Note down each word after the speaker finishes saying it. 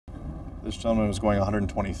This gentleman was going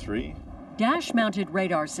 123. Dash-mounted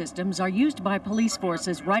radar systems are used by police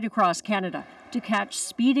forces right across Canada to catch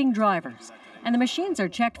speeding drivers, and the machines are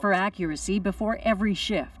checked for accuracy before every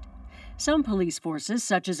shift. Some police forces,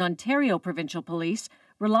 such as Ontario Provincial Police,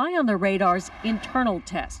 rely on the radar's internal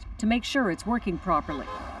test to make sure it's working properly.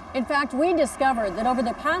 In fact, we discovered that over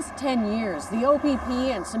the past 10 years, the OPP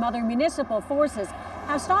and some other municipal forces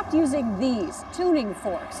have stopped using these tuning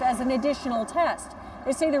forks as an additional test.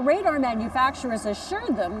 They say the radar manufacturers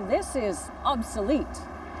assured them this is obsolete.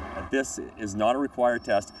 This is not a required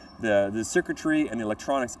test. The circuitry and the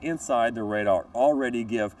electronics inside the radar already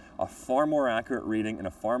give a far more accurate reading and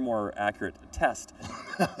a far more accurate test.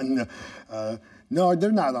 No,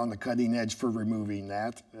 they're not on the cutting edge for removing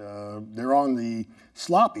that. They're on the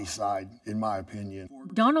sloppy side, in my opinion.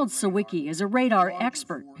 Donald Sawicki is a radar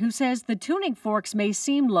expert who says the tuning forks may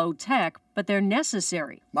seem low-tech, but they're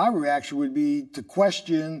necessary. My reaction would be to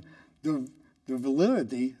question the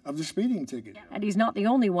validity of the speeding ticket. And he's not the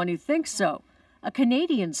only one who thinks so. A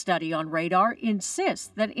Canadian study on radar insists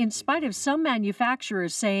that in spite of some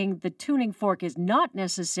manufacturers saying the tuning fork is not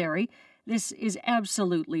necessary, this is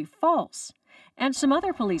absolutely false. And some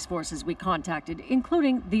other police forces we contacted,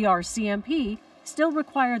 including the RCMP, still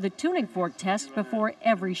require the tuning fork test before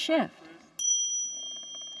every shift.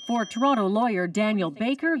 For Toronto lawyer Daniel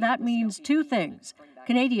Baker, that means two things.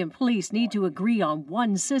 Canadian police need to agree on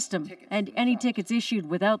one system, and any tickets issued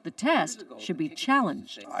without the test should be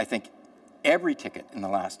challenged. I think every ticket in the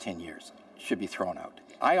last 10 years should be thrown out.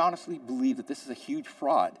 I honestly believe that this is a huge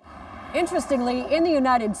fraud. Interestingly, in the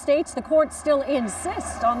United States, the court still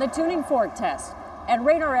insists on the tuning fork test. And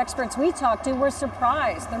radar experts we talked to were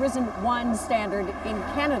surprised there isn't one standard in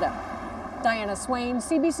Canada. Diana Swain,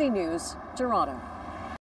 CBC News, Toronto.